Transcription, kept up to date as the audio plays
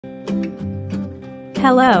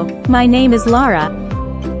Hello, my name is Lara.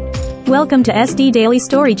 Welcome to SD Daily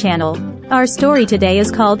Story Channel. Our story today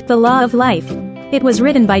is called The Law of Life. It was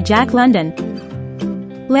written by Jack London.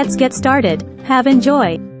 Let's get started. Have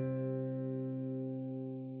enjoy.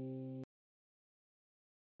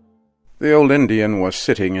 The old Indian was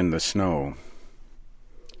sitting in the snow.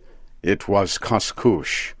 It was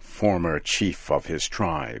Kaskush, former chief of his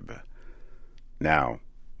tribe. Now,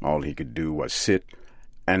 all he could do was sit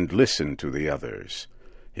and listen to the others.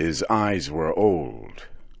 His eyes were old.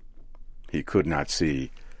 He could not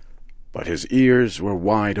see, but his ears were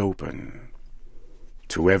wide open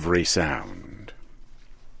to every sound.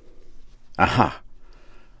 Aha!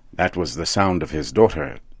 That was the sound of his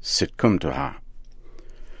daughter, Sitkumtuha.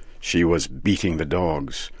 She was beating the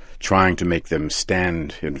dogs, trying to make them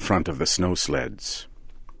stand in front of the snow sleds.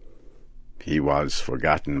 He was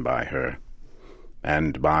forgotten by her,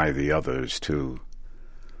 and by the others, too.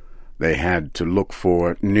 They had to look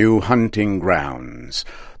for new hunting grounds.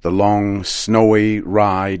 The long, snowy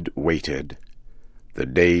ride waited. The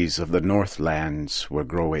days of the Northlands were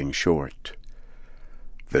growing short.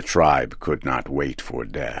 The tribe could not wait for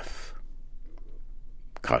death.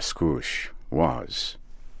 Kaskush was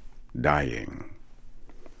dying.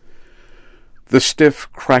 The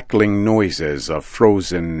stiff, crackling noises of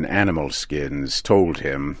frozen animal skins told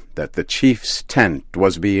him that the chief's tent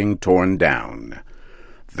was being torn down.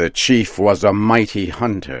 The chief was a mighty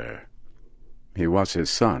hunter. He was his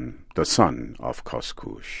son, the son of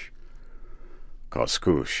Kaskush.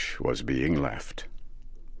 Kaskush was being left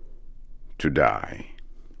to die.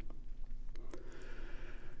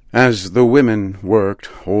 As the women worked,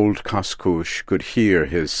 old Kaskush could hear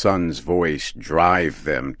his son's voice drive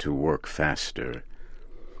them to work faster.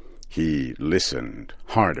 He listened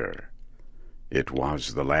harder. It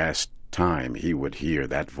was the last time he would hear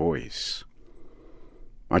that voice.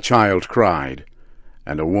 A child cried,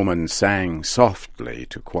 and a woman sang softly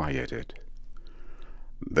to quiet it.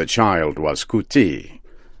 The child was Kuti,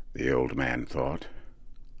 the old man thought.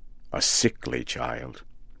 A sickly child.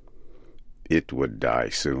 It would die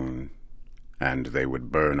soon, and they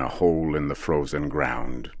would burn a hole in the frozen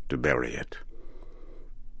ground to bury it.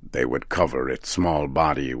 They would cover its small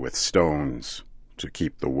body with stones to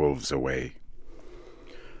keep the wolves away.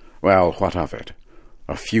 Well, what of it?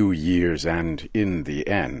 A few years, and in the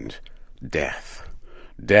end, death.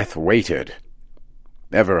 Death waited,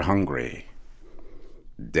 ever hungry.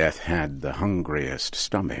 Death had the hungriest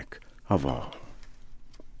stomach of all.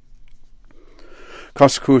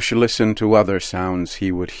 Kaskush listened to other sounds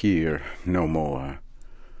he would hear no more.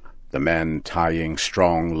 The men tying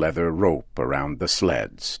strong leather rope around the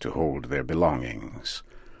sleds to hold their belongings.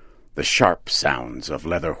 The sharp sounds of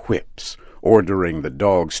leather whips ordering the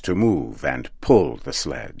dogs to move and pull the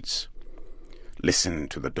sleds. Listen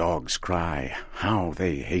to the dogs cry, how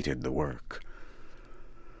they hated the work.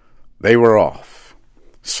 They were off.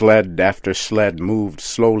 Sled after sled moved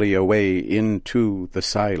slowly away into the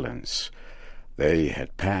silence. They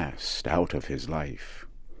had passed out of his life.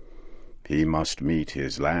 He must meet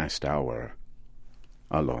his last hour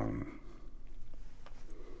alone.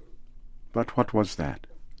 But what was that?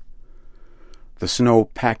 The snow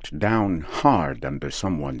packed down hard under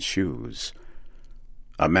someone's shoes.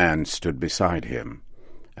 A man stood beside him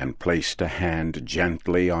and placed a hand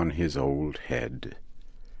gently on his old head.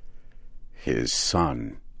 His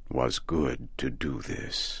son was good to do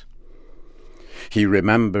this. He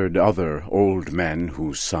remembered other old men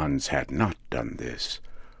whose sons had not done this,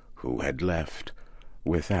 who had left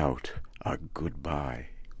without a goodbye.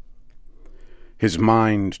 His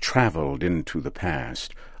mind traveled into the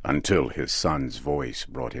past until his son's voice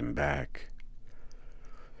brought him back.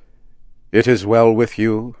 "It is well with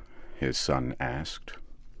you?" his son asked.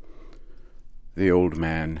 The old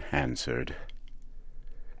man answered,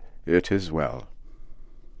 "It is well."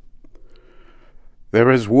 "There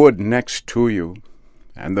is wood next to you,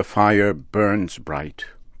 and the fire burns bright,"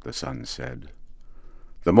 the son said.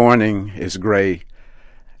 "The morning is gray,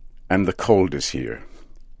 and the cold is here.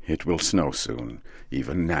 It will snow soon.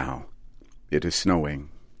 Even now it is snowing.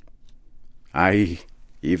 Aye,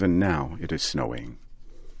 even now it is snowing.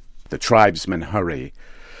 The tribesmen hurry.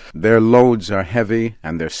 Their loads are heavy,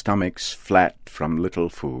 and their stomachs flat from little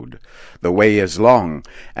food. The way is long,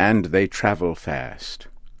 and they travel fast.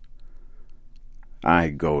 I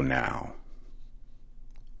go now.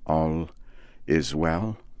 All is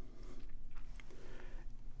well?"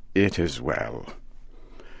 "It is well.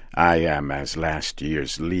 I am as last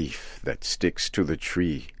year's leaf that sticks to the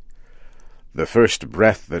tree. The first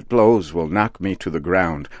breath that blows will knock me to the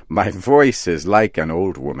ground. My voice is like an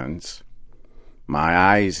old woman's. My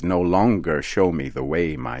eyes no longer show me the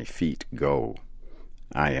way my feet go.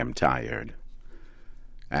 I am tired,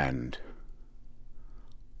 and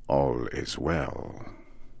all is well."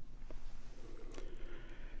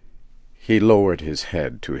 He lowered his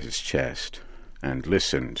head to his chest and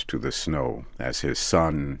listened to the snow as his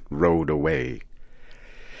son rode away.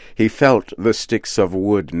 He felt the sticks of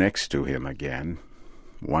wood next to him again.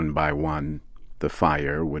 One by one, the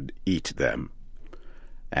fire would eat them,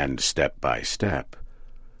 and step by step,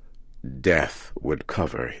 death would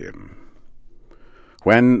cover him.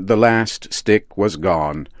 When the last stick was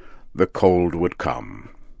gone, the cold would come.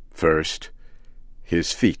 First,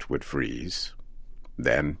 his feet would freeze,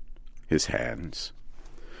 then his hands.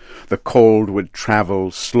 The cold would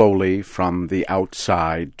travel slowly from the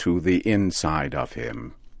outside to the inside of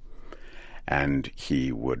him, and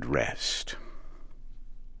he would rest.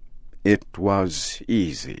 It was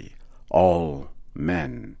easy. All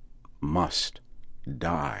men must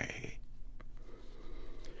die.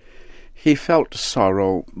 He felt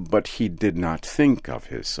sorrow, but he did not think of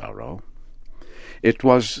his sorrow. It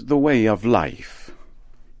was the way of life.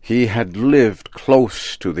 He had lived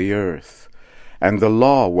close to the earth, and the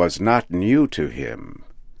law was not new to him.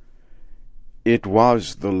 It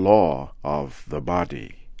was the law of the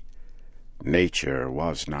body. Nature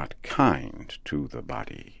was not kind to the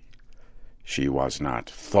body. She was not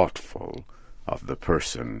thoughtful of the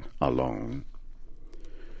person alone.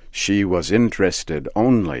 She was interested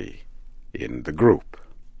only in the group,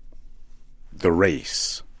 the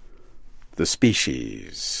race, the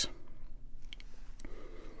species.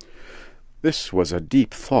 This was a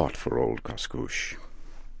deep thought for old Koskoosh.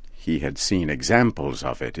 He had seen examples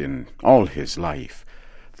of it in all his life.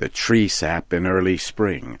 The tree sap in early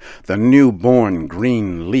spring, the newborn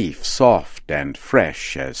green leaf soft and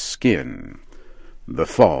fresh as skin, the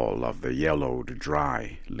fall of the yellowed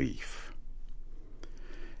dry leaf.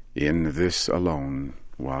 In this alone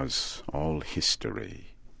was all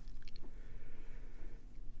history.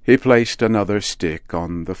 He placed another stick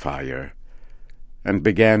on the fire and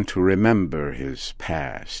began to remember his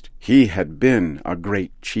past. He had been a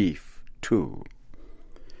great chief, too.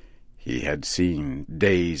 He had seen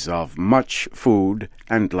days of much food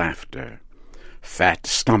and laughter, fat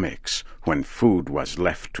stomachs when food was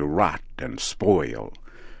left to rot and spoil,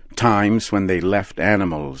 times when they left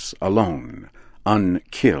animals alone,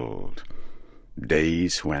 unkilled,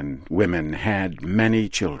 days when women had many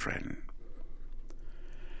children.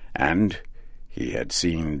 And he had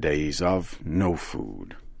seen days of no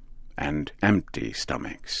food and empty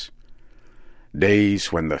stomachs,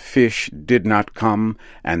 days when the fish did not come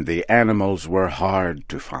and the animals were hard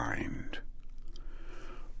to find.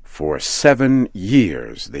 For 7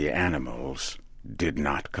 years the animals did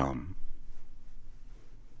not come.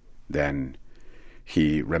 Then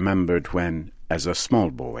he remembered when, as a small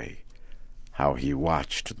boy, how he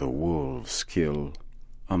watched the wolves kill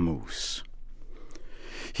a moose.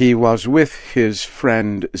 He was with his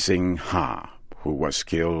friend Zing Ha, who was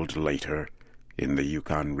killed later in the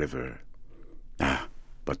Yukon River.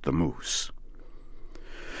 But the moose.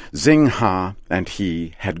 Zing Ha and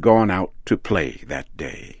he had gone out to play that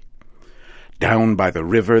day. Down by the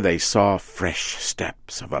river they saw fresh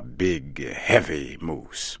steps of a big, heavy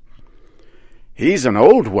moose. "He's an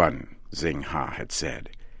old one," Zing Ha had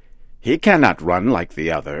said. "He cannot run like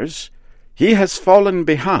the others. He has fallen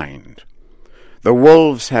behind. The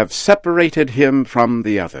wolves have separated him from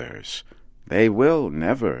the others. They will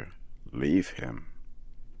never leave him."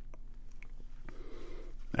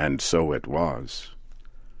 And so it was.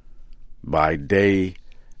 By day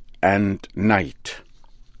and night,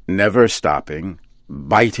 never stopping,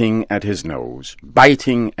 biting at his nose,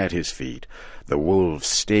 biting at his feet, the wolves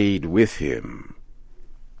stayed with him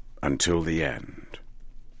until the end.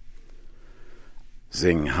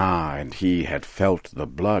 Zing Ha and he had felt the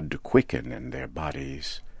blood quicken in their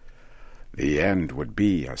bodies. The end would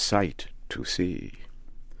be a sight to see.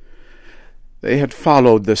 They had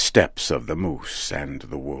followed the steps of the moose and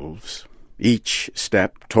the wolves. Each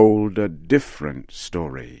step told a different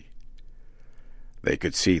story. They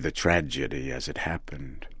could see the tragedy as it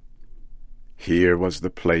happened. Here was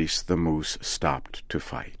the place the moose stopped to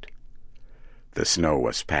fight. The snow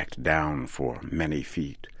was packed down for many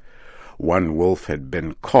feet. One wolf had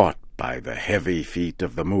been caught by the heavy feet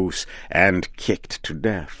of the moose and kicked to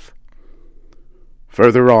death.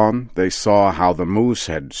 Further on, they saw how the moose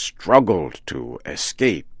had struggled to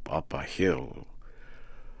escape up a hill.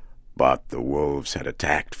 But the wolves had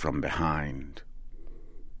attacked from behind.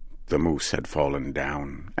 The moose had fallen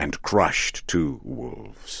down and crushed 2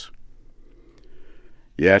 wolves.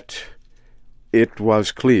 Yet it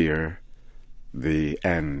was clear the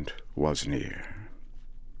end was near.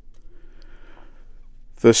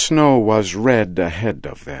 The snow was red ahead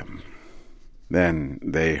of them. Then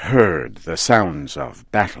they heard the sounds of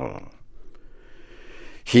battle.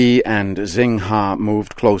 He and Xingha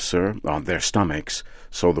moved closer on their stomachs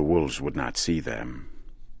so the wolves would not see them.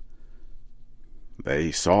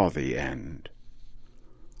 They saw the end.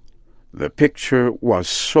 The picture was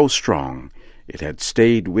so strong it had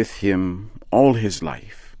stayed with him all his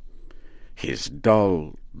life. His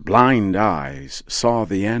dull, blind eyes saw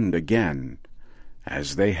the end again,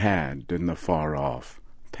 as they had in the far-off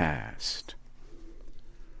past.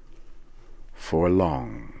 For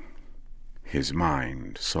long, his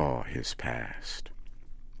mind saw his past.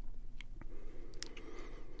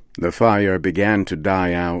 The fire began to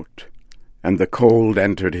die out, and the cold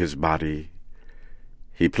entered his body.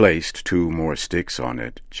 He placed 2 more sticks on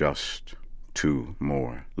it, just 2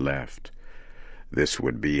 more left. This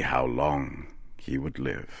would be how long he would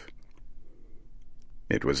live.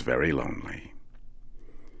 It was very lonely.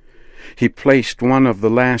 He placed one of the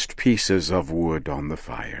last pieces of wood on the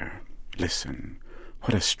fire. Listen,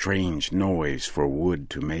 what a strange noise for wood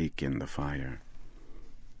to make in the fire.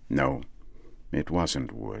 No, it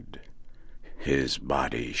wasn't wood. His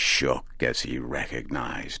body shook as he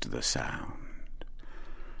recognized the sound.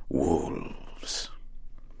 Wolves.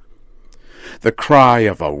 The cry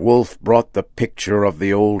of a wolf brought the picture of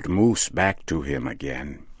the old moose back to him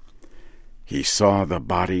again. He saw the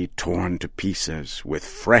body torn to pieces, with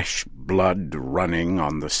fresh blood running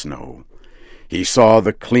on the snow. He saw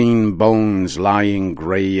the clean bones lying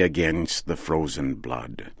gray against the frozen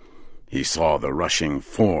blood. He saw the rushing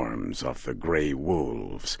forms of the gray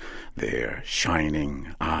wolves, their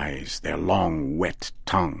shining eyes, their long wet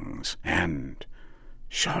tongues, and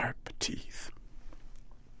sharp teeth.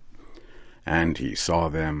 And he saw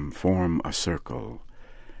them form a circle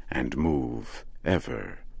and move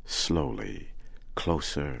ever slowly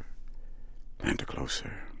closer and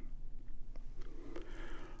closer.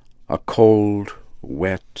 A cold,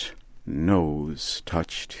 wet nose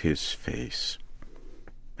touched his face.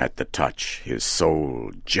 At the touch, his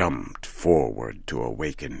soul jumped forward to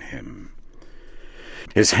awaken him.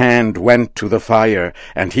 His hand went to the fire,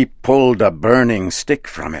 and he pulled a burning stick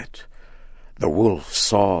from it. The wolf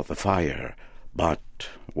saw the fire, but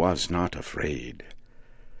was not afraid.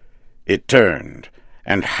 It turned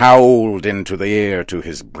and howled into the air to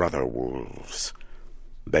his brother wolves.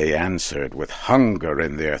 They answered with hunger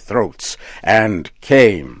in their throats and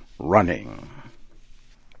came running.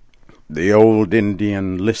 The old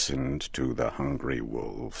Indian listened to the hungry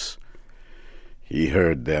wolves. He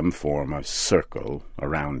heard them form a circle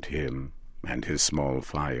around him and his small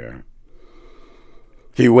fire.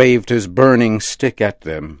 He waved his burning stick at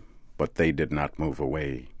them, but they did not move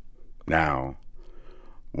away. Now,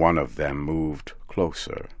 one of them moved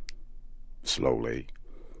closer, slowly,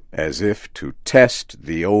 as if to test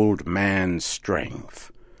the old man's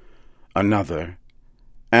strength. Another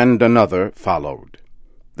and another followed.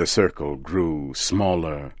 The circle grew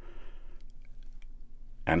smaller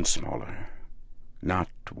and smaller. Not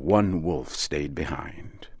one wolf stayed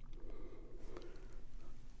behind.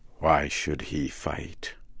 Why should he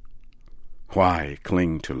fight? Why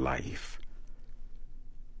cling to life?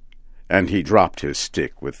 And he dropped his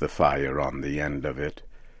stick with the fire on the end of it.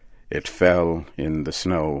 It fell in the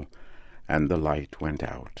snow, and the light went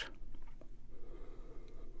out.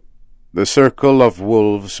 The circle of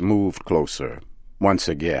wolves moved closer. Once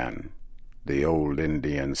again, the old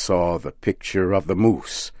Indian saw the picture of the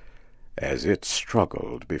moose as it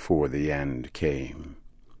struggled before the end came.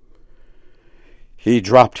 He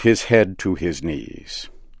dropped his head to his knees.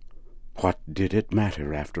 What did it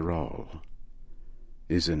matter after all?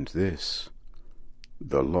 Isn't this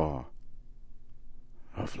the law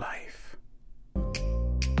of life?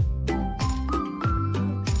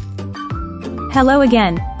 Hello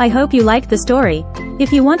again. I hope you liked the story.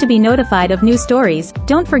 If you want to be notified of new stories,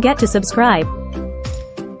 don't forget to subscribe.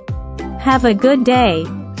 Have a good day.